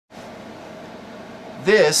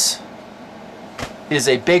This is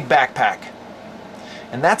a big backpack,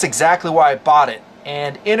 and that's exactly why I bought it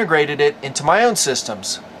and integrated it into my own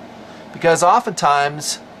systems, because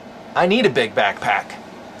oftentimes I need a big backpack.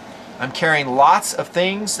 I'm carrying lots of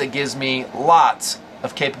things that gives me lots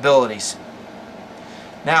of capabilities.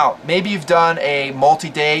 Now, maybe you've done a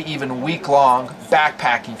multi-day, even week-long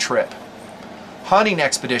backpacking trip, hunting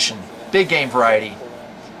expedition, big game variety.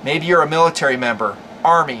 Maybe you're a military member,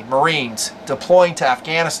 Army, Marines, deploying to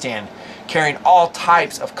Afghanistan, carrying all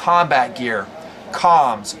types of combat gear,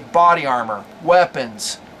 comms, body armor,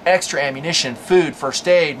 weapons, extra ammunition, food, first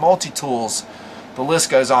aid, multi-tools. The list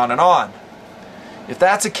goes on and on. If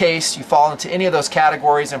that's the case, you fall into any of those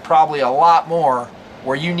categories and probably a lot more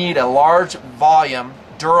where you need a large volume,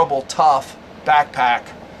 durable, tough backpack.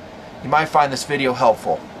 You might find this video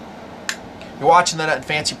helpful. You're watching the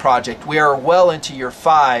Nutnfancy project. We are well into year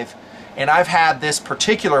 5, and I've had this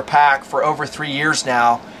particular pack for over 3 years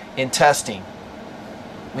now in testing.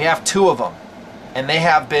 We have 2 of them, and they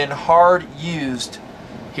have been hard used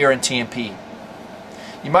here in TMP.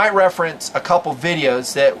 You might reference a couple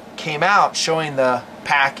videos that came out showing the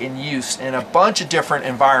pack in use in a bunch of different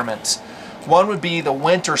environments. One would be the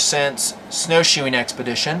Winter Sense snowshoeing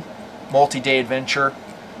expedition, multi-day adventure.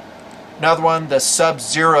 Another one, the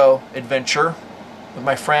Sub-Zero adventure with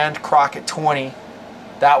my friend Crockett 20.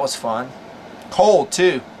 That was fun. Cold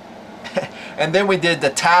too. And then we did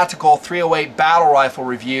the tactical 308 battle rifle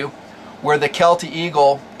review where the Kelty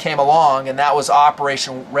Eagle came along, and that was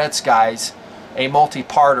Operation Red Skies, a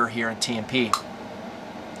multi-parter here in TMP.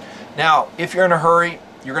 Now, if you're in a hurry,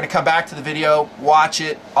 you're going to come back to the video, watch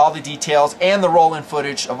it, all the details, and the roll-in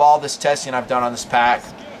footage of all this testing I've done on this pack.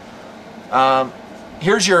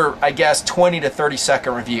 Here's your, I guess, 20 to 30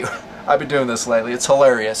 second review. I've been doing this lately. It's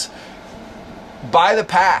hilarious. Buy the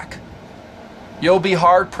pack. You'll be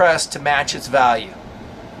hard-pressed to match its value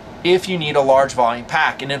if you need a large volume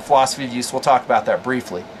pack. And in philosophy of use, we'll talk about that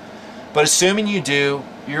briefly. But assuming you do,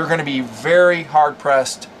 you're going to be very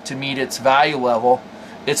hard-pressed to meet its value level,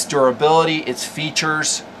 its durability, its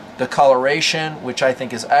features, the coloration, which I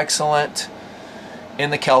think is excellent, in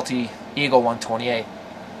the Kelty Eagle 128.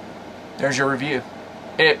 There's your review.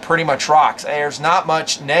 It pretty much rocks. There's not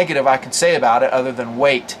much negative I can say about it other than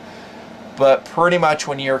weight. But pretty much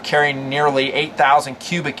when you're carrying nearly 8,000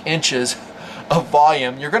 cubic inches of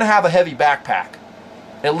volume, you're going to have a heavy backpack.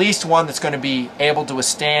 At least one that's going to be able to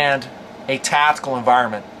withstand a tactical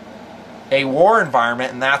environment, a war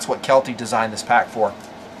environment, and that's what Kelty designed this pack for.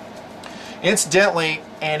 Incidentally,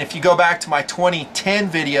 and if you go back to my 2010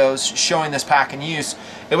 videos showing this pack in use,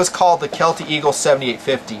 it was called the Kelty Eagle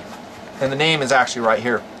 7850, and the name is actually right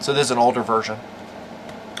here, so this is an older version.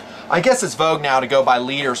 I guess it's vogue now to go by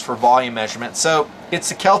liters for volume measurement, so it's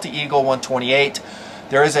the Kelty Eagle 128.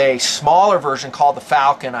 There is a smaller version called the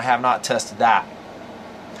Falcon. I have not tested that.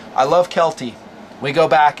 I love Kelty. We go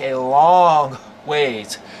back a long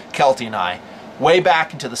ways, Kelty and I. Way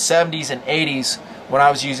back into the 70s and 80s when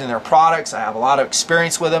I was using their products. I have a lot of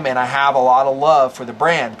experience with them, and I have a lot of love for the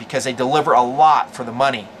brand because they deliver a lot for the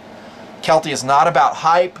money. Kelty is not about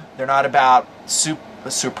hype. They're not about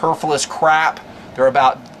superfluous crap. They're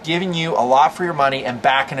about giving you a lot for your money and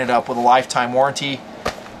backing it up with a lifetime warranty.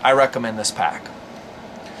 I recommend this pack.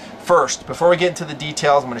 First, before we get into the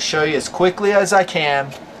details, I'm going to show you as quickly as I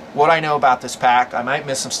can what I know about this pack. I might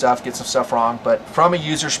miss some stuff, get some stuff wrong, but from a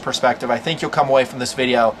user's perspective, I think you'll come away from this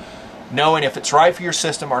video knowing if it's right for your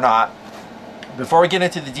system or not. Before we get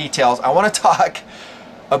into the details, I want to talk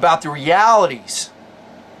about the realities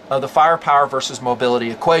of the firepower versus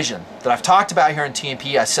mobility equation that I've talked about here in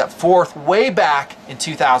TMP. I set forth way back in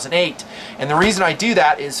 2008, and the reason I do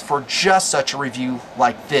that is for just such a review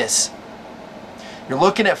like this. You're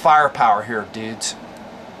looking at firepower here, dudes.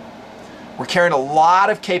 We're carrying a lot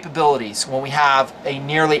of capabilities when we have a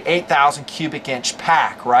nearly 8,000 cubic inch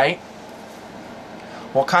pack, right?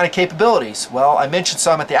 What kind of capabilities? Well, I mentioned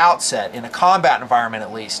some at the outset. In a combat environment,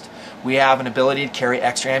 at least, we have an ability to carry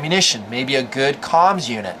extra ammunition, maybe a good comms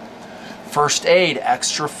unit, first aid,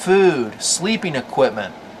 extra food, sleeping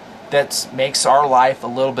equipment that makes our life a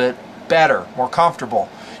little bit better, more comfortable.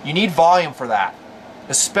 You need volume for that,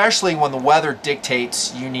 especially when the weather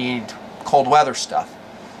dictates you need cold weather stuff.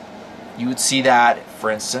 You would see that, for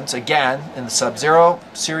instance, again in the Sub-Zero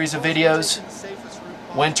series of videos,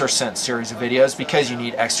 Winter Sense series of videos, because you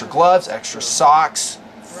need extra gloves, extra socks,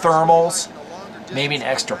 thermals, maybe an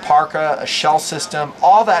extra parka, a shell system.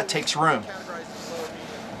 All that takes room.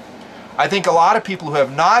 I think a lot of people who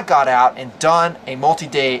have not got out and done a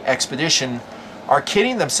multi-day expedition are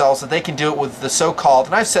kidding themselves that they can do it with the so-called,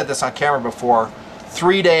 and I've said this on camera before,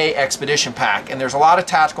 3-day expedition pack, and there's a lot of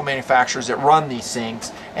tactical manufacturers that run these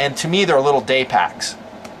things, and to me they're little day packs.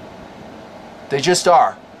 They just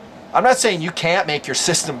are. I'm not saying you can't make your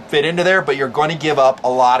system fit into there, but you're going to give up a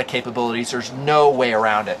lot of capabilities. There's no way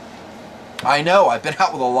around it. I know, I've been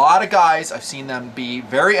out with a lot of guys, I've seen them be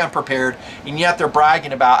very unprepared, and yet they're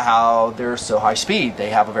bragging about how they're so high speed. They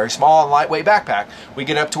have a very small and lightweight backpack. We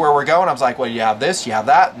get up to where we're going, I was like, well, you have this, you have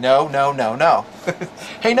that? No, no, no, no.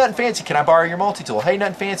 Hey, Nutnfancy, can I borrow your multi-tool? Hey,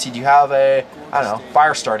 Nutnfancy, do you have a, I don't know,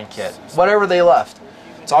 fire starting kit? Whatever they left.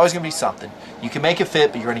 It's always going to be something. You can make it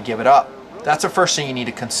fit, but you're going to give it up. That's the first thing you need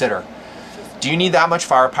to consider. Do you need that much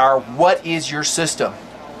firepower? What is your system?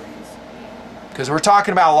 Because we're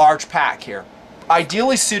talking about a large pack here.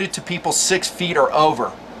 Ideally suited to people 6 feet or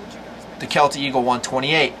over, the Kelty Eagle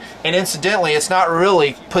 128. And incidentally, it's not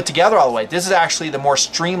really put together all the way. This is actually the more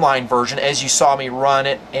streamlined version, as you saw me run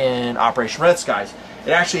it in Operation Red Skies.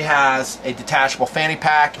 It actually has a detachable fanny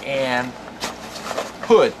pack and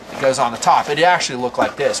hood that goes on the top. It actually looked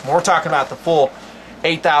like this. When we're talking about the full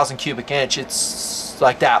 8,000 cubic inch, it's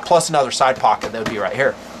like that, plus another side pocket that would be right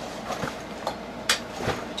here.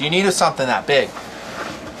 Do you need something that big?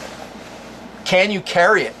 Can you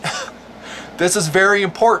carry it? This is very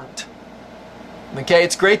important. Okay,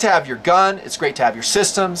 it's great to have your gun, it's great to have your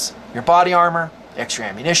systems, your body armor, extra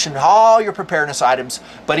ammunition, all your preparedness items,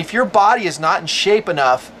 but if your body is not in shape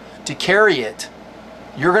enough to carry it,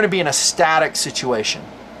 you're going to be in a static situation.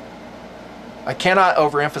 I cannot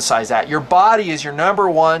overemphasize that. Your body is your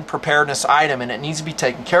 #1 preparedness item, and it needs to be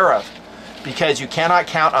taken care of, because you cannot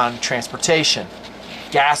count on transportation,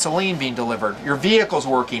 gasoline being delivered, your vehicles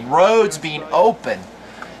working, roads being open.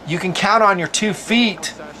 You can count on your 2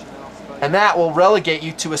 feet, and that will relegate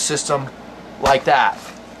you to a system like that.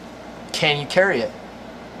 Can you carry it?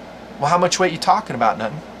 Well, how much weight are you talking about,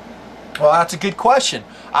 Nutton? Well, that's a good question.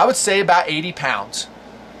 I would say about 80 pounds.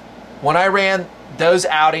 When I ran those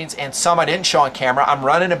outings, and some I didn't show on camera, I'm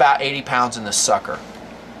running about 80 pounds in this sucker,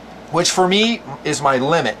 which for me is my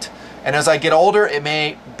limit. And as I get older, it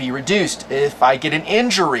may be reduced. If I get an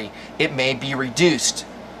injury, it may be reduced.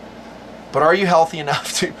 But are you healthy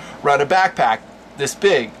enough to run a backpack this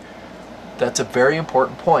big? That's a very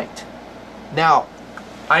important point. Now,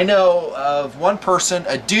 I know of one person,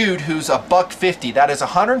 a dude who's a $150. That is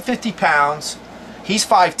 150 pounds. He's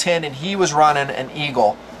 5'10", and he was running an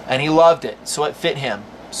Eagle, and he loved it, so it fit him.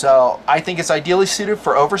 So I think it's ideally suited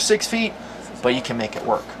for over 6 feet, but you can make it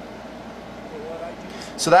work.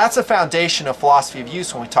 So that's the foundation of philosophy of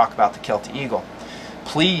use when we talk about the Kelty Eagle.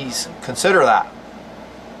 Please consider that.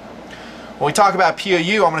 When we talk about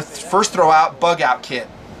POU, I'm going to first throw out bug out kit.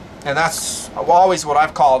 And that's always what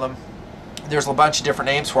I've called them. There's a bunch of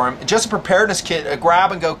different names for them. Just a preparedness kit, a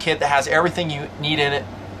grab and go kit that has everything you need in it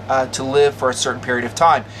to live for a certain period of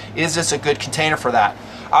time. Is this a good container for that?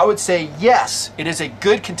 I would say yes, it is a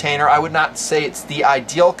good container. I would not say it's the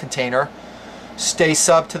ideal container. Stay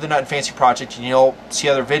sub to the Nutnfancy project, and you'll see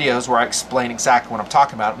other videos where I explain exactly what I'm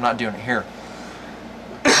talking about. I'm not doing it here.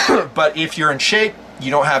 But if you're in shape, you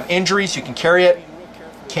don't have injuries, you can carry it.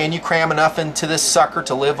 Can you cram enough into this sucker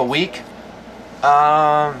to live a week?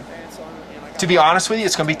 To be honest with you,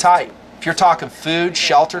 it's going to be tight. If you're talking food,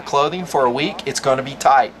 shelter, clothing for a week, it's going to be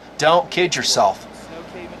tight. Don't kid yourself.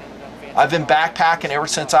 I've been backpacking ever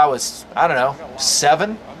since I was, I don't know,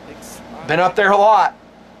 7. Been up there a lot.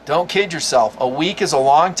 Don't kid yourself. A week is a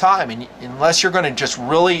long time, and unless you're going to just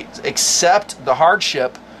really accept the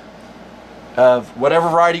hardship of whatever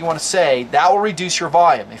variety you want to say, that will reduce your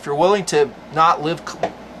volume. If you're willing to not live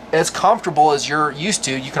as comfortable as you're used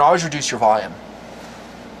to, you can always reduce your volume.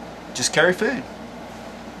 Just carry food.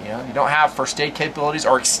 You know, you don't have first aid capabilities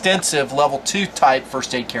or extensive level 2 type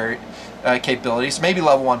first aid capabilities, maybe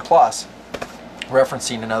level 1 plus,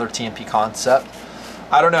 referencing another TMP concept.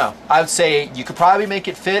 I don't know. I would say you could probably make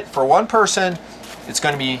it fit for one person. It's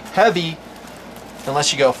going to be heavy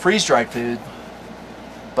unless you go freeze-dried food.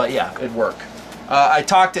 But yeah, it'd work. I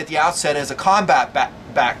talked at the outset as a combat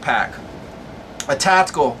backpack, a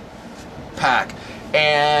tactical pack,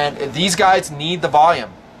 and these guys need the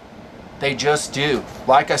volume. They just do.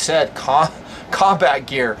 Like I said, combat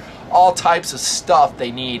gear, all types of stuff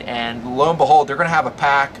they need, and lo and behold, they're going to have a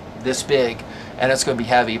pack this big, and it's going to be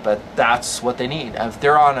heavy, but that's what they need. If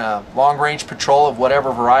they're on a long-range patrol of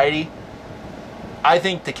whatever variety, I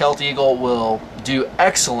think the Kelty Eagle will do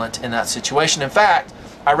excellent in that situation. In fact,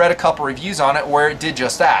 I read a couple reviews on it where it did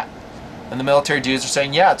just that. And the military dudes are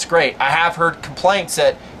saying, yeah, it's great. I have heard complaints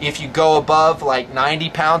that if you go above like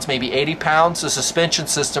 90 pounds, maybe 80 pounds, the suspension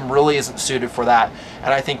system really isn't suited for that.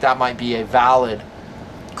 And I think that might be a valid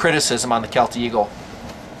criticism on the Kelty Eagle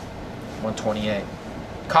 128.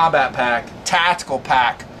 combat pack, tactical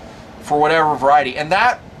pack for whatever variety. And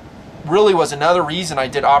that really was another reason I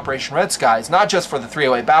did Operation Red Skies, not just for the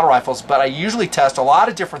 308 battle rifles, but I usually test a lot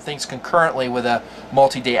of different things concurrently with a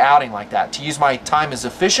multi-day outing like that to use my time as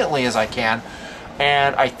efficiently as I can.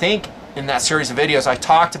 And I think in that series of videos I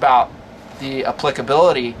talked about the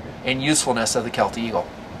applicability and usefulness of the Kelty Eagle.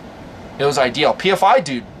 It was ideal. PFI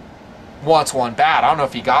dude wants one bad. I don't know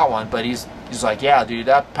if he got one, but he's like, yeah dude,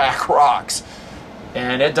 that pack rocks.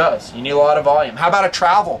 And it does. You need a lot of volume. How about a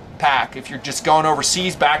travel pack? If you're just going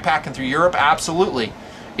overseas, backpacking through Europe, absolutely.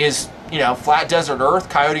 Is, you know, flat desert earth,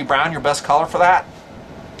 coyote brown your best color for that?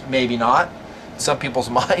 Maybe not. In some people's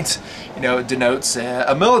minds, you know, it denotes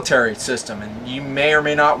a military system, and you may or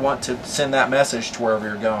may not want to send that message to wherever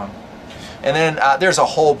you're going. And then there's a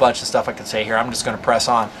whole bunch of stuff I could say here. I'm just going to press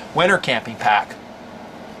on. Winter camping pack.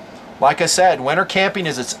 Like I said, winter camping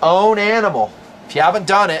is its own animal. If you haven't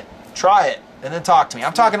done it, try it. And then talk to me.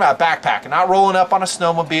 I'm talking about backpacking, not rolling up on a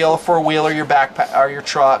snowmobile, a four-wheeler, your backpack or your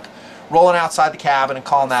truck, rolling outside the cabin and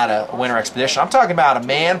calling that a winter expedition. I'm talking about a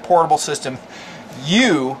man-portable system.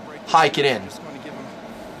 You hike it in,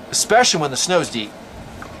 especially when the snow's deep.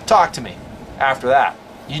 Talk to me after that.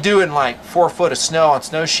 You do it in like 4 foot of snow on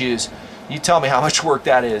snowshoes. You tell me how much work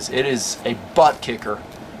that is. It is a butt kicker.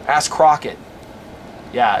 Ask Crockett.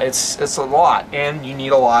 Yeah, it's a lot, and you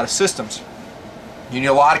need a lot of systems. You need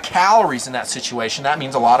a lot of calories in that situation. That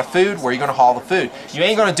means a lot of food. Where are you going to haul the food? You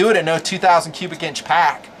ain't going to do it in no 2,000 cubic inch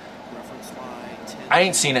pack. I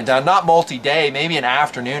ain't seen it done. Not multi-day. Maybe an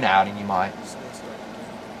afternoon outing you might.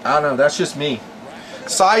 I don't know. That's just me.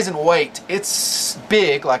 Size and weight. It's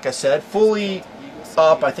big, like I said. Fully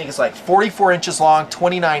up. I think it's like 44 inches long,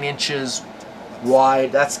 29 inches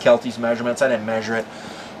wide. That's Kelty's measurements. I didn't measure it.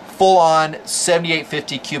 Full on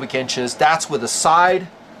 7850 cubic inches. That's with a side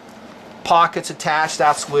pockets attached.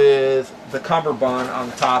 That's with the cummerbund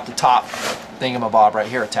on the top thingamabob right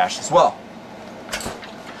here attached as well.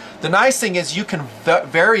 The nice thing is you can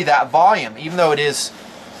vary that volume, even though it is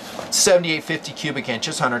 7850 cubic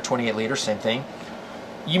inches, 128 liters, same thing.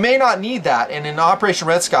 You may not need that, and in Operation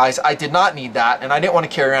Red Skies I did not need that, and I didn't want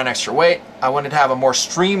to carry around extra weight. I wanted to have a more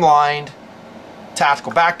streamlined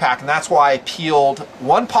tactical backpack, and that's why I peeled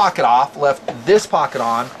one pocket off, left this pocket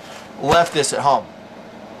on, left this at home.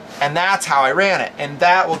 And that's how I ran it. And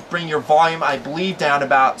that will bring your volume, I believe, down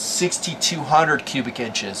about 6,200 cubic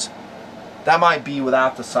inches. That might be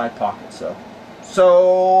without the side pocket.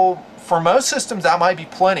 So for most systems, that might be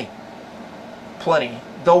plenty. Plenty.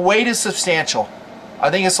 The weight is substantial.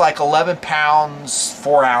 I think it's like 11 pounds,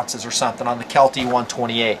 4 ounces or something on the Kelty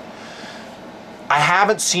 128. I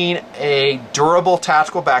haven't seen a durable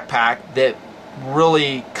tactical backpack that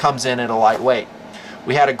really comes in at a lightweight.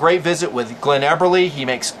 We had a great visit with Glenn Eberly. He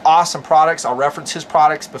makes awesome products. I'll reference his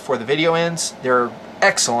products before the video ends. They're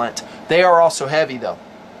excellent. They are also heavy though.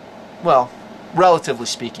 Well, relatively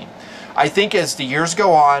speaking. I think as the years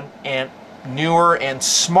go on and newer and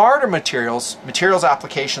smarter materials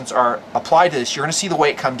applications are applied to this, you're going to see the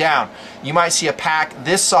weight come down. You might see a pack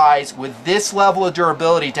this size with this level of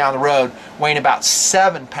durability down the road weighing about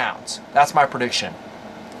 7 pounds. That's my prediction.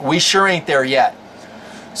 We sure ain't there yet.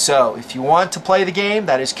 So if you want to play the game,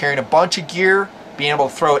 that is carrying a bunch of gear, being able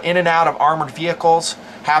to throw it in and out of armored vehicles,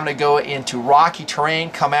 having to go into rocky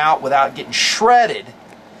terrain, come out without getting shredded,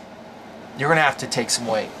 you're going to have to take some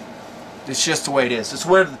weight. It's just the way it is. It's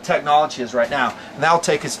where the technology is right now. And that'll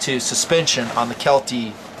take us to suspension on the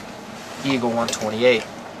Kelty Eagle 128.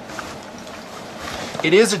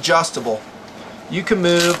 It is adjustable. You can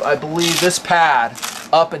move, I believe, this pad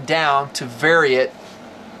up and down to vary it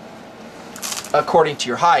according to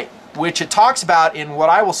your height, which it talks about in what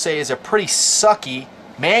I will say is a pretty sucky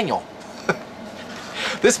manual.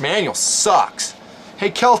 This manual sucks.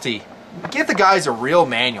 Hey Kelty, give the guys a real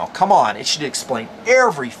manual. Come on, it should explain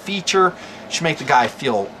every feature. It should make the guy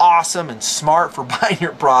feel awesome and smart for buying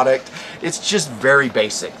your product. It's just very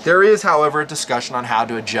basic. There is, however, a discussion on how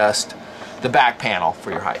to adjust the back panel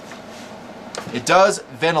for your height. It does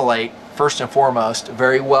ventilate first and foremost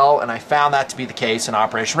very well, and I found that to be the case in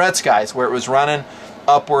Operation Red Skies, where it was running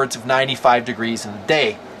upwards of 95 degrees in the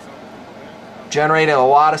day, generating a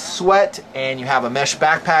lot of sweat, and you have a mesh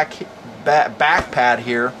back pad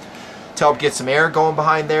here to help get some air going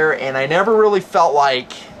behind there, and I never really felt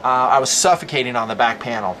like I was suffocating on the back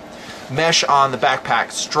panel. Mesh on the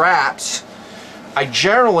backpack straps, I'm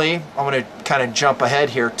going to kind of jump ahead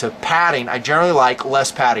here to padding. I generally like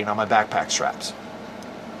less padding on my backpack straps.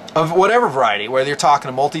 Of whatever variety, whether you're talking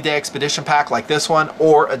a multi-day expedition pack like this one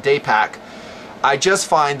or a day pack, I just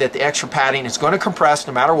find that the extra padding is going to compress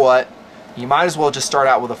no matter what. You might as well just start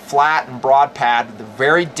out with a flat and broad pad with a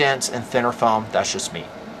very dense and thinner foam. That's just me.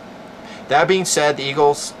 That being said, the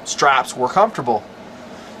Eagle's straps were comfortable.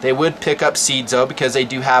 They would pick up seeds though, because they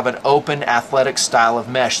do have an open athletic style of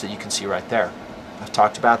mesh that you can see right there. I've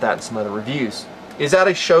talked about that in some other reviews. Is that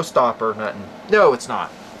a showstopper, Nutton? No, it's not.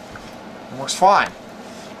 It works fine.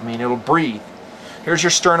 I mean, it'll breathe. Here's your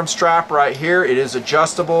sternum strap right here. It is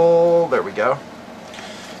adjustable. There we go.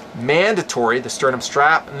 Mandatory, the sternum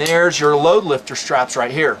strap. And there's your load lifter straps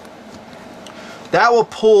right here. That will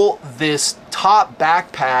pull this top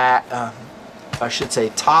backpack, I should say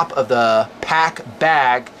top of the pack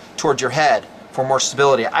bag towards your head for more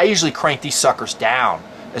stability. I usually crank these suckers down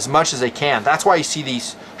as much as they can. That's why you see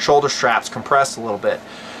these shoulder straps compressed a little bit,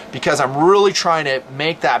 because I'm really trying to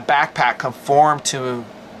make that backpack conform to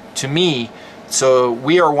me, so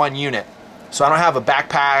we are one unit. So I don't have a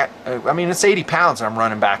backpack, I mean, it's 80 pounds I'm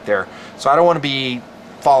running back there, so I don't want to be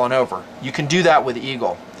falling over. You can do that with the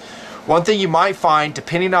Eagle. One thing you might find,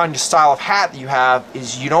 depending on the style of hat that you have,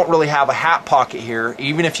 is you don't really have a hat pocket here.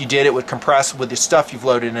 Even if you did, it would compress with the stuff you've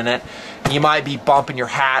loaded in it. You might be bumping your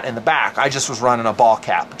hat in the back. I just was running a ball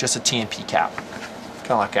cap, just a TNP cap,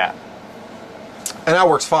 kind of like that. And that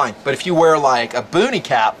works fine. But if you wear like a boonie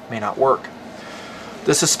cap, it may not work.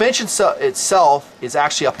 The suspension itself is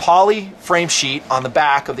actually a poly frame sheet on the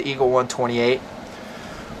back of the Eagle 128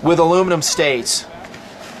 with aluminum stays.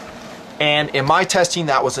 And in my testing,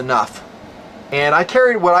 that was enough. And I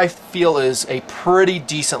carried what I feel is a pretty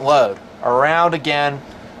decent load. Around, again,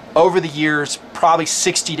 over the years, probably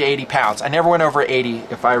 60 to 80 pounds. I never went over 80,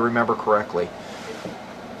 if I remember correctly.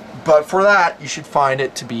 But for that, you should find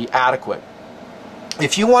it to be adequate.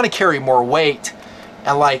 If you want to carry more weight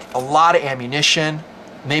and like a lot of ammunition,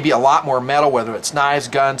 maybe a lot more metal, whether it's knives,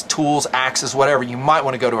 guns, tools, axes, whatever, you might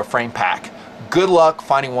want to go to a frame pack. Good luck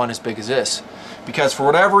finding one as big as this, because for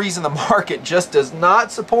whatever reason the market just does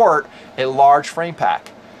not support a large frame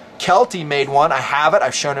pack. Kelty made one. I have it.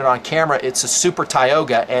 I've shown it on camera. It's a Super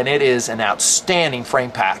Tioga, and it is an outstanding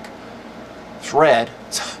frame pack. It's red.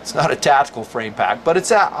 It's not a tactical frame pack, but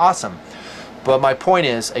it's awesome. But my point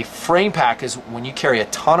is, a frame pack is when you carry a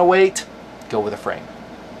ton of weight, go with a frame.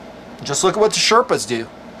 Just look at what the Sherpas do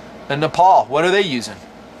in Nepal. What are they using?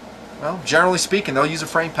 Well, generally speaking, they'll use a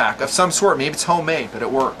frame pack of some sort. Maybe it's homemade, but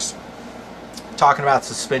it works. Talking about the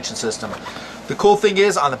suspension system. The cool thing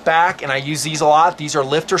is on the back, and I use these a lot, these are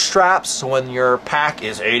lifter straps, so when your pack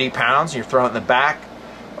is 80 pounds, you're throwing it in the back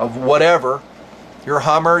of whatever, your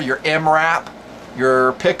Hummer, your MRAP,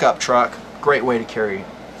 your pickup truck, great way to carry it.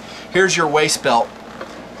 Here's your waist belt.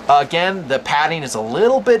 Again, the padding is a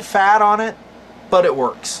little bit fat on it, but it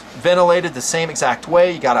works. Ventilated the same exact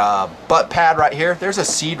way. You got a butt pad right here. There's a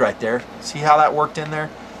seed right there. See how that worked in there?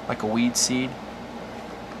 Like a weed seed.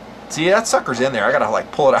 See, that sucker's in there. I gotta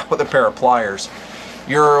like pull it out with a pair of pliers.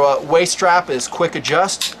 Your waist strap is quick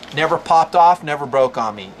adjust. Never popped off, never broke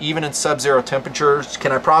on me. Even in sub-zero temperatures.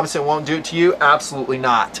 Can I promise it won't do it to you? Absolutely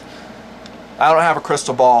not. I don't have a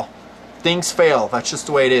crystal ball. Things fail. That's just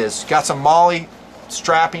the way it is. Got some MOLLE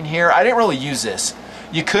strapping here. I didn't really use this.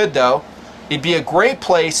 You could though. It'd be a great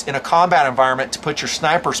place in a combat environment to put your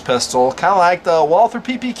sniper's pistol, kind of like the Walther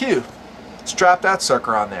PPQ. Strap that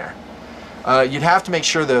sucker on there. You'd have to make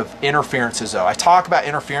sure the interferences though. I talk about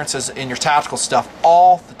interferences in your tactical stuff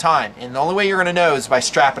all the time, and the only way you're going to know is by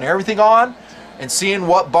strapping everything on and seeing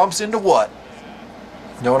what bumps into what.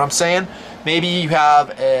 Know what I'm saying? Maybe you have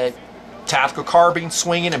a tactical carbine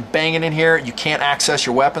swinging and banging in here. You can't access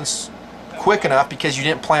your weapons quick enough because you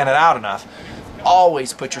didn't plan it out enough.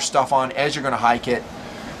 Always put your stuff on as you're going to hike it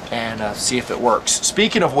and see if it works.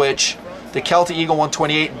 Speaking of which, the Kelty Eagle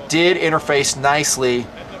 128 did interface nicely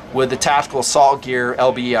with the tactical assault gear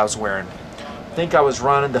LBE I was wearing. I think I was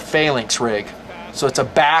running the Phalanx rig. So it's a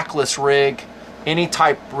backless rig, any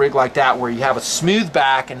type rig like that where you have a smooth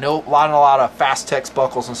back and a lot of fast text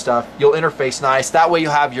buckles and stuff. You'll interface nice. That way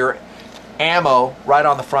you'll have your ammo right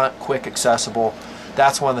on the front, quick, accessible.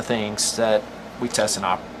 That's one of the things that we test in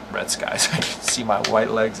Red Skies. I can see my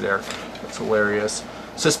white legs there. That's hilarious.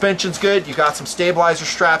 Suspension's good. You got some stabilizer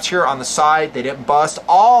straps here on the side. They didn't bust.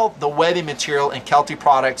 All the webbing material in Kelty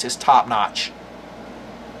products is top notch.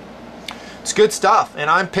 It's good stuff, and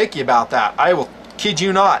I'm picky about that. I will kid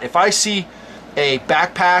you not. If I see a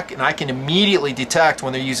backpack and I can immediately detect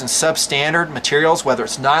when they're using substandard materials, whether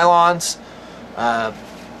it's nylons,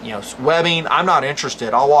 you know, webbing, I'm not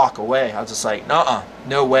interested. I'll walk away. I'll just like, nuh-uh,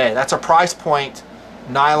 no way. That's a price point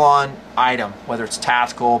nylon item, whether it's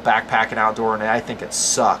tactical, backpack, and outdoor, and I think it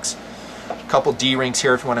sucks. A couple D-rings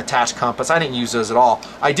here if you want to attach compass. I didn't use those at all.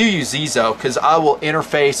 I do use these though, because I will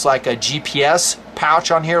interface like a GPS pouch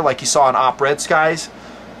on here like you saw in Red Skies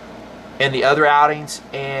and the other outings,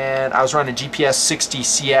 and I was running GPS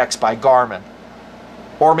 60CX by Garmin.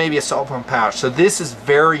 or maybe a cell phone pouch. So this is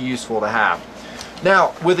very useful to have.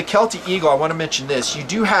 Now, with the Kelty Eagle, I want to mention this. You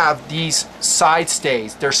do have these side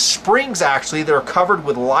stays. They're springs, actually, that are covered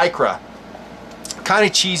with Lycra. Kind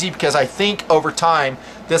of cheesy because I think over time,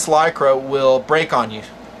 this Lycra will break on you,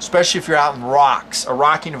 especially if you're out in rocks, a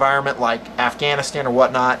rocky environment like Afghanistan or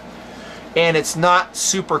whatnot. And it's not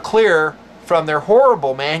super clear from their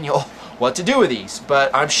horrible manual what to do with these.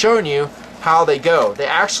 But I'm showing you how they go. They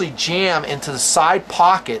actually jam into the side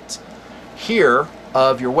pockets here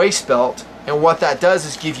of your waist belt, and what that does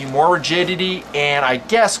is give you more rigidity and I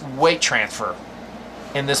guess weight transfer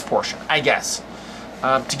in this portion, I guess.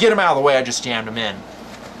 To get them out of the way, I just jammed them in.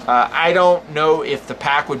 I don't know if the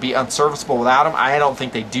pack would be unserviceable without them. I don't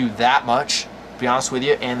think they do that much, to be honest with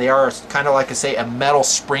you, and they are kind of, like I say, a metal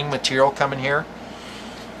spring material coming here.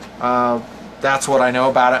 That's what I know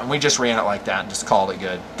about it, and we just ran it like that and just called it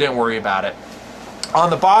good. Didn't worry about it.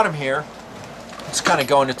 On the bottom here, it's kind of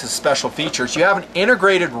going into special features. You have an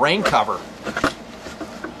integrated rain cover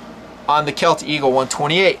on the Kelty Eagle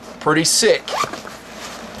 128. Pretty sick.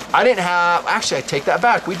 I didn't have, actually I take that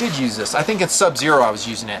back, we did use this. I think in Sub-Zero I was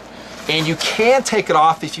using it. And you can take it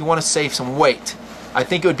off if you want to save some weight. I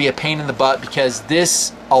think it would be a pain in the butt because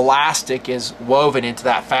this elastic is woven into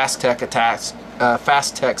that Fastex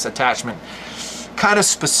attachment kind of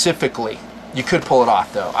specifically. You could pull it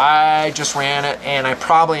off though. I just ran it and I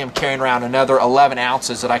probably am carrying around another 11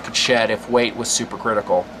 ounces that I could shed if weight was super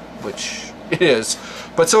critical, which it is.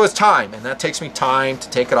 But so is time, and that takes me time to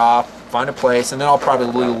take it off, find a place, and then I'll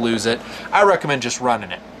probably lose it. I recommend just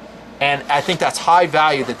running it. And I think that's high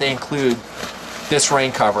value that they include this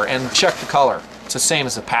rain cover. And check the color. It's the same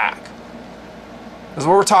as the pack. Because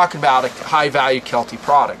we're talking about a high value Kelty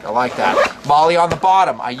product. I like that. Molly on the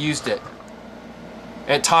bottom, I used it.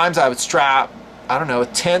 At times I would strap, I don't know, a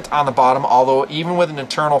tent on the bottom, although even with an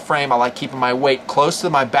internal frame I like keeping my weight close to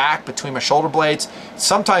my back between my shoulder blades,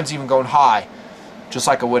 sometimes even going high, just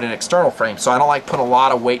like I would an external frame. So I don't like putting a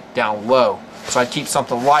lot of weight down low. So I'd keep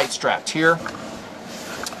something light strapped here.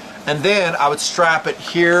 And then I would strap it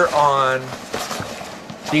here on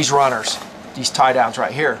these runners, these tie downs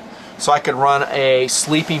right here. So I could run a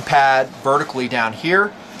sleeping pad vertically down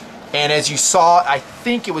here. And as you saw, I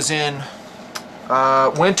think it was in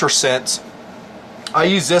Winter Scents, I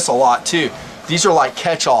use this a lot too. These are like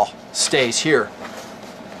catch-all stays here,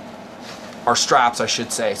 or straps I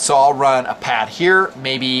should say. So I'll run a pad here,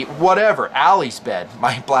 maybe whatever, Allie's bed,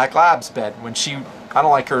 my Black Lab's bed, when I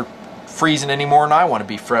don't like her freezing anymore and I want to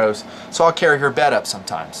be froze, so I'll carry her bed up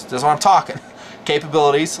sometimes. This is what I'm talking.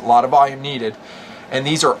 Capabilities, a lot of volume needed, and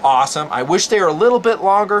these are awesome. I wish they were a little bit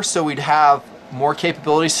longer so we'd have more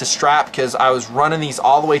capabilities to strap, because I was running these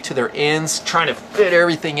all the way to their ends, trying to fit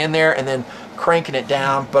everything in there and then cranking it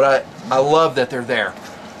down, but I love that they're there.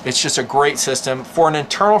 It's just a great system. For an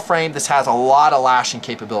internal frame, this has a lot of lashing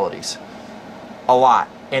capabilities. A lot.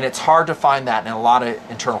 And it's hard to find that in a lot of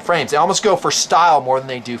internal frames. They almost go for style more than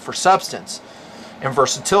they do for substance and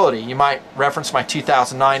versatility. You might reference my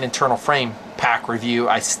 2009 internal frame pack review.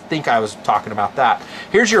 I think I was talking about that.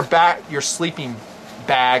 Here's your sleeping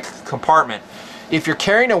bag compartment. If you're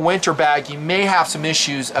carrying a winter bag, you may have some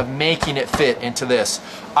issues of making it fit into this.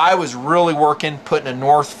 I was really working putting a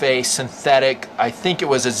North Face synthetic, I think it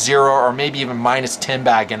was a 0 or maybe even -10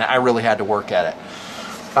 bag in it. I really had to work at it.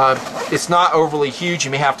 It's not overly huge.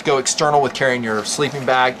 You may have to go external with carrying your sleeping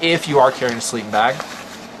bag if you are carrying a sleeping bag.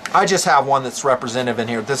 I just have one that's representative in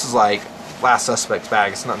here. This is like Last Suspect's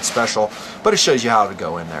bag. It's nothing special, but it shows you how to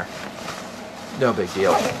go in there. No big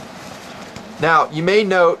deal. Now, you may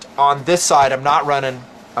note on this side I'm not running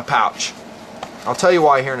a pouch. I'll tell you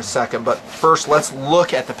why here in a second, but first let's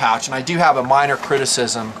look at the pouch. And I do have a minor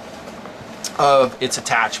criticism of its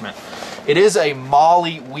attachment. It is a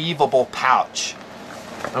MOLLE weavable pouch.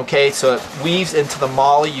 Okay, so it weaves into the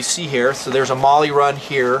MOLLE you see here. So there's a MOLLE run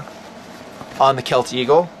here on the Kelty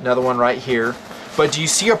Eagle, another one right here. But do you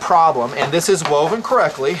see a problem? And this is woven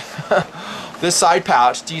correctly. This side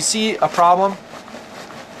pouch, do you see a problem?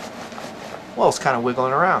 Well, it's kind of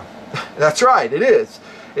wiggling around. That's right, it is.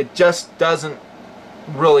 It just doesn't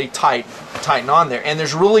really tighten on there. And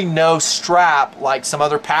there's really no strap like some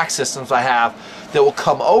other pack systems I have that will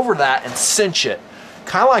come over that and cinch it.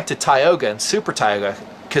 Kind of like the Tioga and Super Tioga,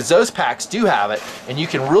 because those packs do have it, and you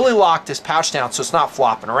can really lock this pouch down so it's not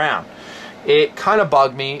flopping around. It kind of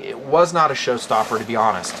bugged me. It was not a showstopper, to be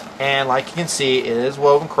honest. And like you can see, it is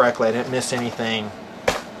woven correctly. I didn't miss anything.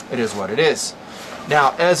 It is what it is.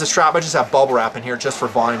 Now, as a strap, I just have bubble wrap in here just for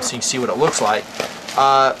volume so you can see what it looks like.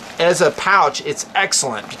 As a pouch, it's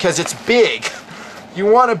excellent because it's big. You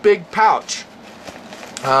want a big pouch.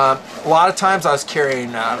 A lot of times I was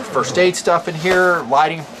carrying first aid stuff in here,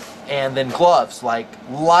 lighting, and then gloves, like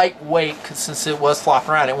lightweight, since it was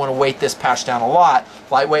flopping around. I didn't want to weight this pouch down a lot.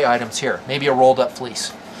 Lightweight items here, maybe a rolled up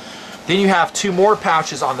fleece. Then you have 2 more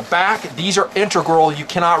pouches on the back. These are integral. You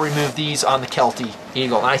cannot remove these on the Kelty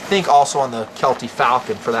Eagle, and I think also on the Kelty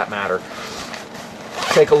Falcon for that matter.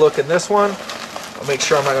 Take a look at this one. I'll make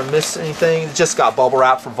sure I'm not going to miss anything. It's just got bubble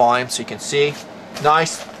wrap for volume so you can see.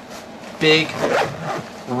 Nice, big,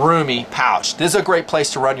 roomy pouch. This is a great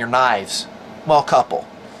place to run your knives. Well, a couple.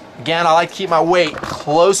 Again, I like to keep my weight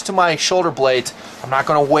close to my shoulder blades. I'm not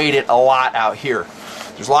going to weight it a lot out here.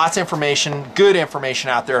 There's lots of information, good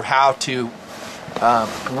information out there of how to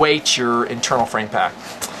weight your internal frame pack.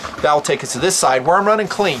 That will take us to this side where I'm running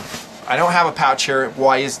clean. I don't have a pouch here.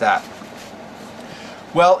 Why is that?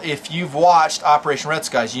 Well, if you've watched Operation Red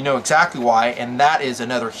Skies, you know exactly why, and that is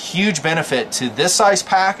another huge benefit to this size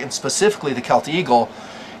pack, and specifically the Kelty Eagle.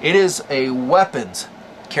 It is a weapons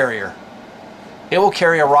carrier. It will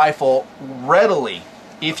carry a rifle readily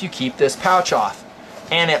if you keep this pouch off.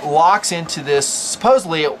 And it locks into this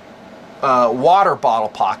supposedly water bottle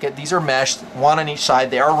pocket. These are meshed, one on each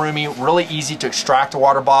side. They are roomy, really easy to extract a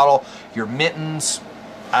water bottle, your mittens,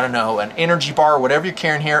 I don't know, an energy bar, whatever you're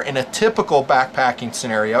carrying here in a typical backpacking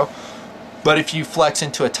scenario. But if you flex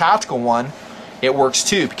into a tactical one, it works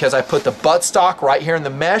too, because I put the buttstock right here in the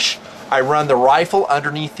mesh. I run the rifle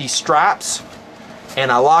underneath these straps,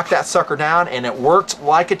 and I lock that sucker down, and it worked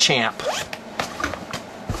like a champ.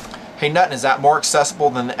 Hey Nutton, is that more accessible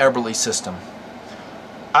than the Eberly system?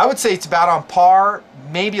 I would say it's about on par,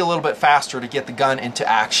 maybe a little bit faster to get the gun into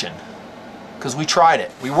action. Because we tried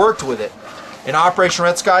it, we worked with it. In Operation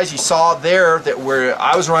Red Skies, you saw there that where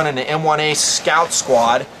I was running an M1A Scout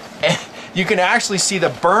Squad, and you can actually see the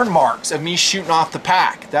burn marks of me shooting off the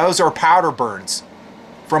pack. Those are powder burns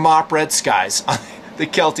from Op Red Skies on the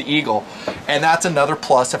Kelty Eagle. And that's another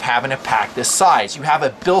plus of having a pack this size. You have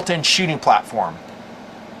a built-in shooting platform.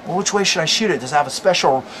 Well, which way should I shoot it? Does it have a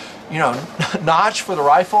special, you know, notch for the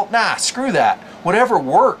rifle? Nah, screw that. Whatever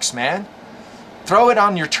works, man. Throw it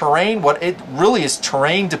on your terrain. What it really is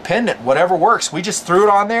terrain dependent. Whatever works. We just threw it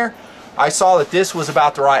on there. I saw that this was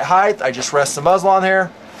about the right height. I just rest the muzzle on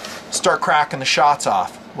there, start cracking the shots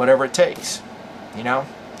off. Whatever it takes. You know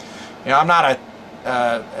I'm not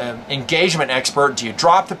an engagement expert. Do you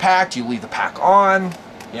drop the pack? Do you leave the pack on?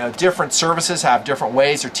 You know, different services have different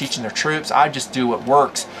ways they're teaching their troops. I just do what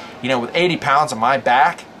works. You know, with 80 pounds on my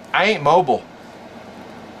back, I ain't mobile.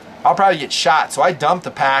 I'll probably get shot, so I dump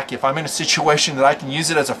the pack. If I'm in a situation that I can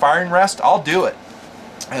use it as a firing rest, I'll do it.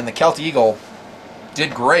 And the Kelty Eagle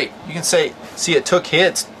did great. You can see it took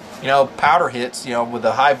hits, you know, powder hits, you know, with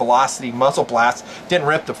the high velocity muzzle blast. Didn't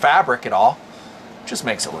rip the fabric at all. Just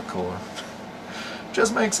makes it look cooler.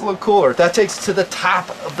 Just makes it look cooler. That takes it to the top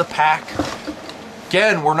of the pack.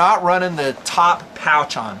 Again, we're not running the top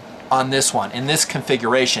pouch on this one, in this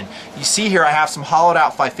configuration. You see here I have some hollowed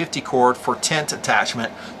out 550 cord for tent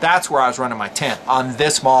attachment. That's where I was running my tent, on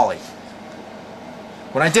this Molly.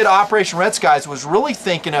 When I did Operation Red Skies, I was really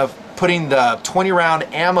thinking of putting the 20 round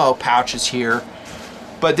ammo pouches here,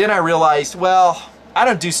 but then I realized, well, I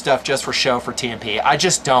don't do stuff just for show for TMP. I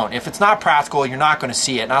just don't. If it's not practical, you're not going to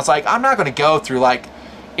see it. And I was like, I'm not going to go through, like,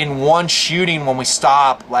 in one shooting when we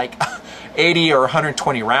stop, like 80 or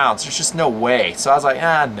 120 rounds. There's just no way. So I was like,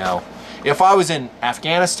 no. If I was in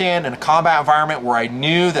Afghanistan in a combat environment where I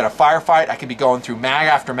knew that a firefight I could be going through mag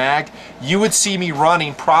after mag, you would see me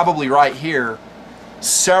running probably right here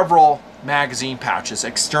several magazine pouches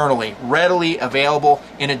externally, readily available,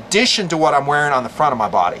 in addition to what I'm wearing on the front of my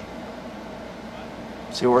body.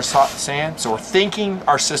 See what we're saying? So we're thinking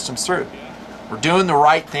our systems through. We're doing the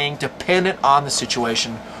right thing dependent on the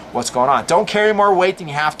situation, what's going on. Don't carry more weight than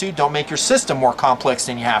you have to. Don't make your system more complex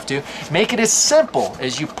than you have to. Make it as simple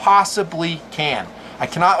as you possibly can. I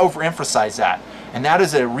cannot overemphasize that. And that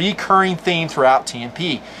is a recurring theme throughout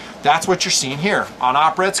TMP. That's what you're seeing here. On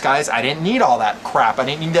Op Red Skies, I didn't need all that crap. I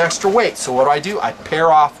didn't need the extra weight. So what do? I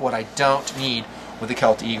pair off what I don't need with the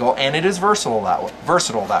Kelty Eagle, and it is versatile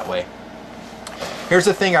that way. Here's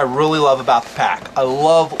the thing I really love about the pack. I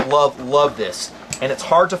love this. And it's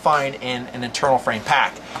hard to find in an internal frame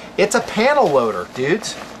pack. It's a panel loader,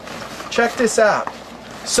 dudes. Check this out.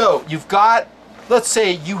 So you've got, let's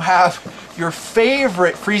say you have your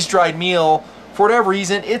favorite freeze-dried meal. For whatever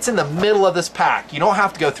reason, it's in the middle of this pack. You don't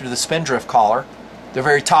have to go through the spindrift collar, the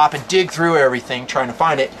very top, and dig through everything trying to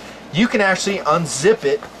find it. You can actually unzip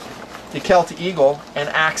it, the Kelty Eagle, and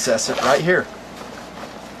access it right here.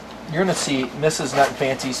 You're going to see Mrs.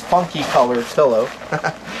 Nutnfancy's funky colored pillow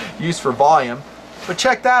used for volume. But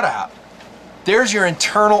check that out. there's your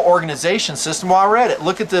internal organization system while we're at it.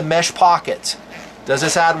 Look at the mesh pockets. Does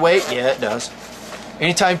this add weight? Yeah, it does.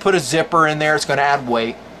 Anytime you put a zipper in there, it's going to add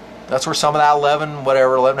weight. That's where some of that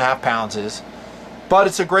 11.5 pounds is. But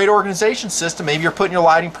it's a great organization system. Maybe you're putting your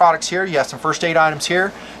lighting products here. You have some first aid items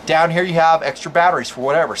here. Down here you have extra batteries for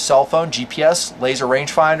whatever. Cell phone, GPS, laser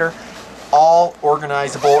rangefinder. All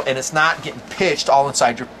organizable, and it's not getting pitched all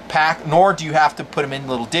inside your pack, nor do you have to put them in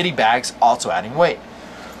little ditty bags, also adding weight.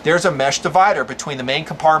 There's a mesh divider between the main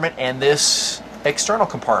compartment and this external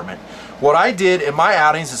compartment. What I did in my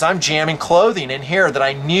outings is I'm jamming clothing in here that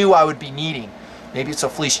I knew I would be needing. Maybe it's a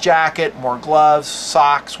fleece jacket, more gloves,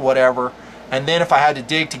 socks, whatever. And then if I had to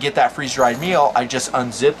dig to get that freeze-dried meal, I just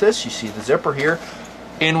unzip this. You see the zipper here.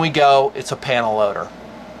 In we go. It's a panel loader.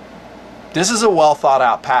 This is a well thought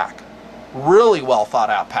out pack. Really well thought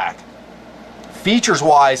out pack. Features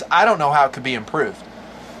wise, I don't know how it could be improved.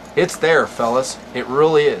 It's there, fellas. It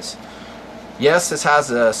really is. Yes, this has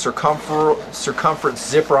a circumference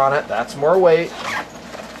zipper on it. That's more weight.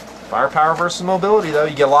 Firepower versus mobility, though.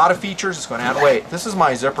 You get a lot of features. It's going to add weight. This is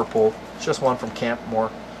my zipper pull. It's just one from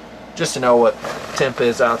Campmore, just to know what temp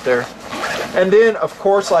is out there. And then, of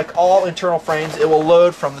course, like all internal frames, it will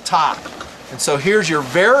load from the top. And so here's your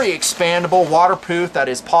very expandable, waterproof, that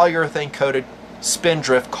is polyurethane coated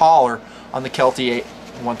spindrift collar on the Kelty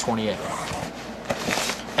 128.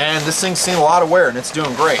 And this thing's seen a lot of wear and it's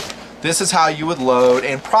doing great. This is how you would load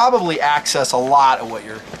and probably access a lot of what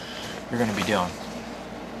you're going to be doing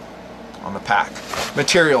on the pack.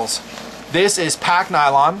 Materials. This is pack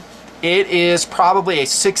nylon. It is probably a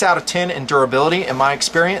 6 out of 10 in durability in my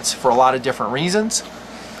experience for a lot of different reasons.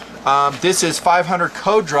 This is 500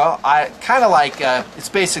 Codra. Kind of like, it's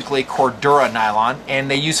basically Cordura nylon, and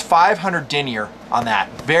they use 500 denier on that.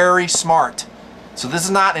 Very smart. So this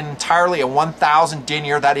is not entirely a 1000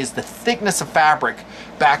 denier. That is the thickness of fabric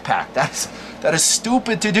backpack. That is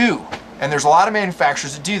stupid to do. And there's a lot of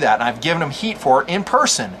manufacturers that do that, and I've given them heat for it in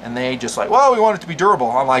person, and they just like, well, we want it to be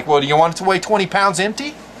durable. I'm like, well, do you want it to weigh 20 pounds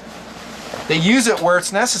empty? They use it where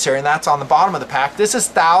it's necessary, and that's on the bottom of the pack. This is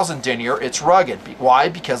 1000 denier. It's rugged. Why?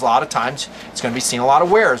 Because a lot of times it's going to be seeing a lot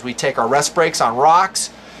of wear. As we take our rest breaks on rocks,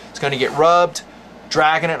 it's going to get rubbed,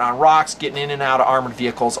 dragging it on rocks, getting in and out of armored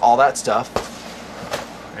vehicles, all that stuff.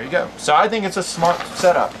 There you go. So I think it's a smart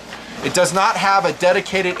setup. It does not have a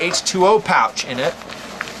dedicated H2O pouch in it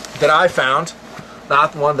that I found,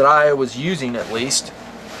 not the one that I was using at least.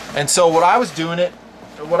 And so what I was doing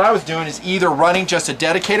is either running just a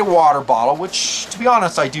dedicated water bottle, which to be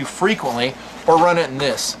honest I do frequently, or run it in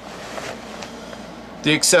this.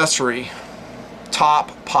 The accessory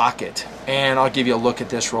top pocket. And I'll give you a look at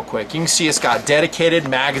this real quick. You can see it's got dedicated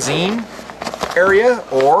magazine area,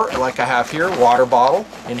 or like I have here, water bottle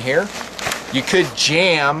in here. You could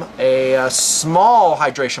jam a small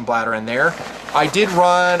hydration bladder in there. I did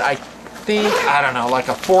run, I think, I don't know, like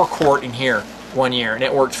a 4-quart in here one year, and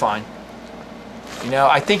it worked fine. You know,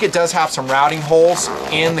 I think it does have some routing holes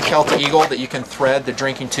in the Kelty Eagle that you can thread the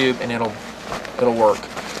drinking tube and it'll work.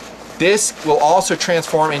 This will also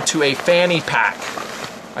transform into a fanny pack.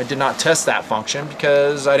 I did not test that function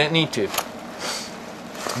because I didn't need to.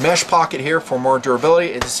 Mesh pocket here for more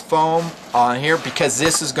durability. It is foam on here because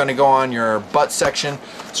this is going to go on your butt section.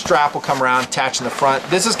 Strap will come around, attach in the front.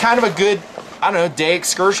 This is kind of a good, I don't know, day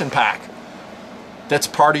excursion pack that's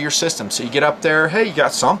part of your system. So you get up there, hey, you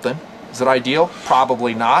got something. Is it ideal?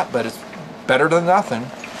 Probably not, but it's better than nothing.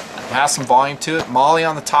 It has some volume to it. Molly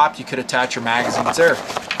on the top, you could attach your magazines there.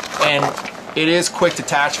 And it is quick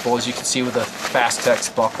detachable, as you can see with the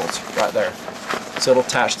Fastex buckles right there. So it'll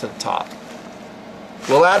attach to the top.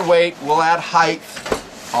 We'll add weight, we'll add height,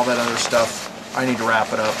 all that other stuff. I need to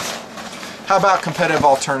wrap it up. How about competitive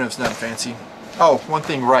alternatives, Nutnfancy? Oh, one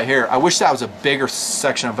thing right here. I wish that was a bigger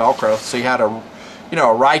section of Velcro, so you had a, you know,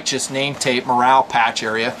 a righteous name tape morale patch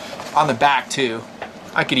area on the back too.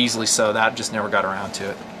 I could easily sew that, just never got around to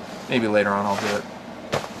it. Maybe later on I'll do it.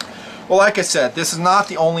 Well, like I said, this is not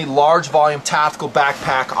the only large volume tactical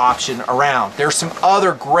backpack option around. There's some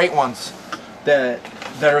other great ones that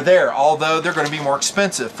are there, although they're going to be more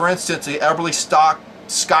expensive. For instance, the Eberly Stock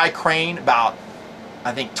Sky Crane, about,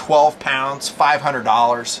 I think, 12 pounds,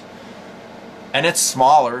 $500. And it's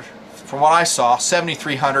smaller. From what I saw,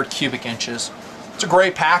 7,300 cubic inches. It's a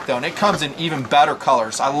great pack, though, and it comes in even better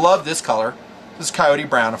colors. I love this color. This is Coyote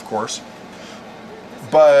Brown, of course.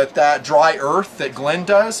 But that dry earth that Glenn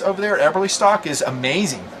does over there at Eberly Stock is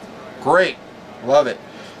amazing. Great. Love it.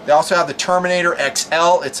 They also have the Terminator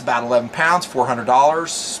XL. It's about 11 pounds,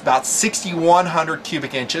 $400. About 6,100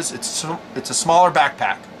 cubic inches. It's a smaller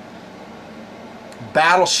backpack.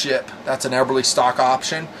 Battleship. That's an Eberly Stock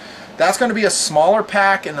option. That's going to be a smaller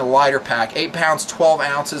pack and a lighter pack. 8 pounds, 12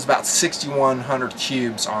 ounces, about 6,100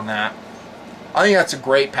 cubes on that. I think that's a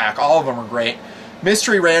great pack. All of them are great.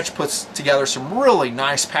 Mystery Ranch puts together some really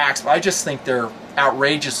nice packs, but I just think they're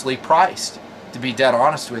outrageously priced, to be dead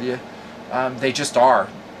honest with you. They just are.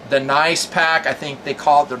 The nice pack, I think they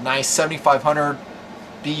call it the nice 7,500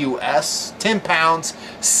 BUS, 10 pounds,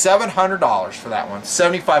 $700 for that one.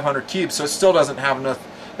 7,500 cubes, so it still doesn't have enough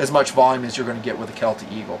as much volume as you're going to get with a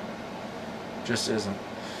Kelty Eagle. Just isn't.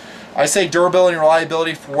 I say durability and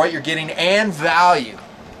reliability for what you're getting and value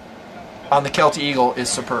on the Kelty Eagle is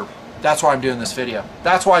superb. That's why I'm doing this video.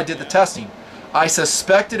 That's why I did the testing. I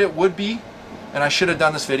suspected it would be, and I should have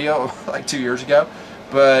done this video like 2 years ago,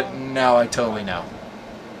 but now I totally know.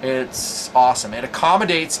 It's awesome. It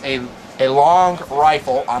accommodates a long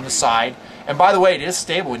rifle on the side, and by the way, it is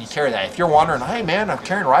stable when you carry that. If you're wondering, hey man, I'm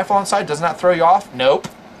carrying a rifle on the side, doesn't that throw you off? Nope.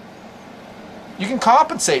 You can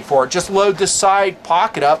compensate for it. Just load this side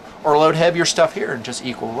pocket up or load heavier stuff here and just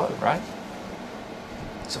equal load, right?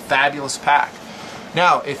 It's a fabulous pack.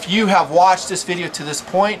 Now, if you have watched this video to this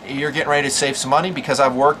point, you're getting ready to save some money because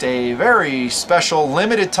I've worked a very special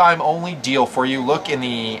limited time only deal for you. Look in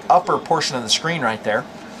the upper portion of the screen right there.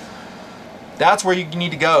 That's where you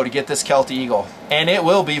need to go to get this Kelty Eagle, and it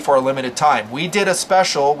will be for a limited time. We did a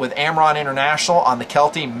special with Amron International on the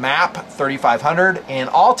Kelty Map 3500 in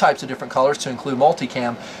all types of different colors to include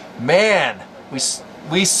multicam. Man, we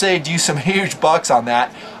saved you some huge bucks on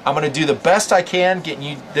that. I'm going to do the best I can getting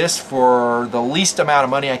you this for the least amount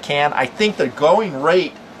of money I can. I think the going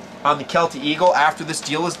rate on the Kelty Eagle after this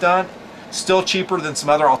deal is done, still cheaper than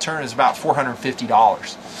some other alternatives, about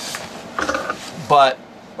 $450. But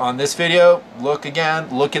on this video, look again,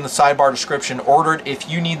 look in the sidebar description, order it if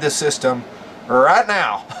you need this system right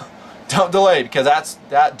now. Don't delay, because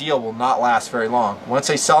that deal will not last very long. Once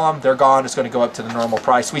they sell them, they're gone. It's going to go up to the normal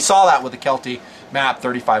price. We saw that with the Kelty Map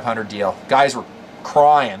 3500 deal. Guys were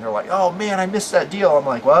crying. They're like, oh man, I missed that deal. I'm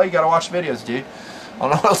like, well, you got to watch videos, dude. I don't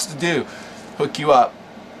know what else to do. Hook you up.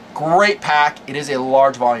 Great pack. It is a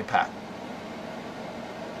large volume pack.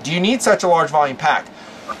 Do you need such a large volume pack?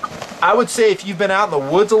 I would say if you've been out in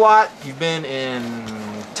the woods a lot, you've been in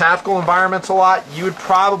tactical environments a lot, you would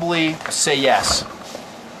probably say yes.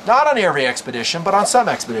 Not on every expedition, but on some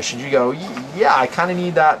expeditions you go, yeah, I kind of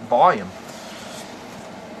need that volume.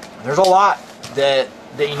 There's a lot that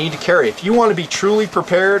you need to carry. If you want to be truly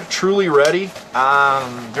prepared, truly ready,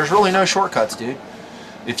 there's really no shortcuts, dude.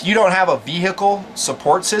 If you don't have a vehicle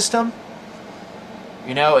support system,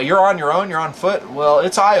 you know, you're on your own, you're on foot, well,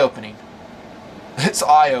 it's eye-opening. It's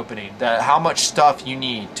eye-opening that how much stuff you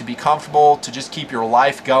need to be comfortable, to just keep your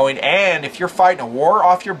life going. And if you're fighting a war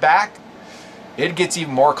off your back, it gets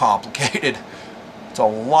even more complicated. It's a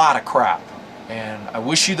lot of crap. And I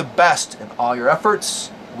wish you the best in all your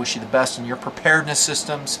efforts. I wish you the best in your preparedness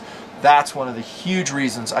systems. That's one of the huge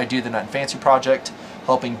reasons I do the Nutnfancy project,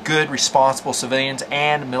 helping good, responsible civilians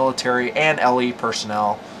and military and LE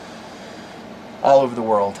personnel all over the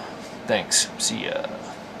world. Thanks. See ya.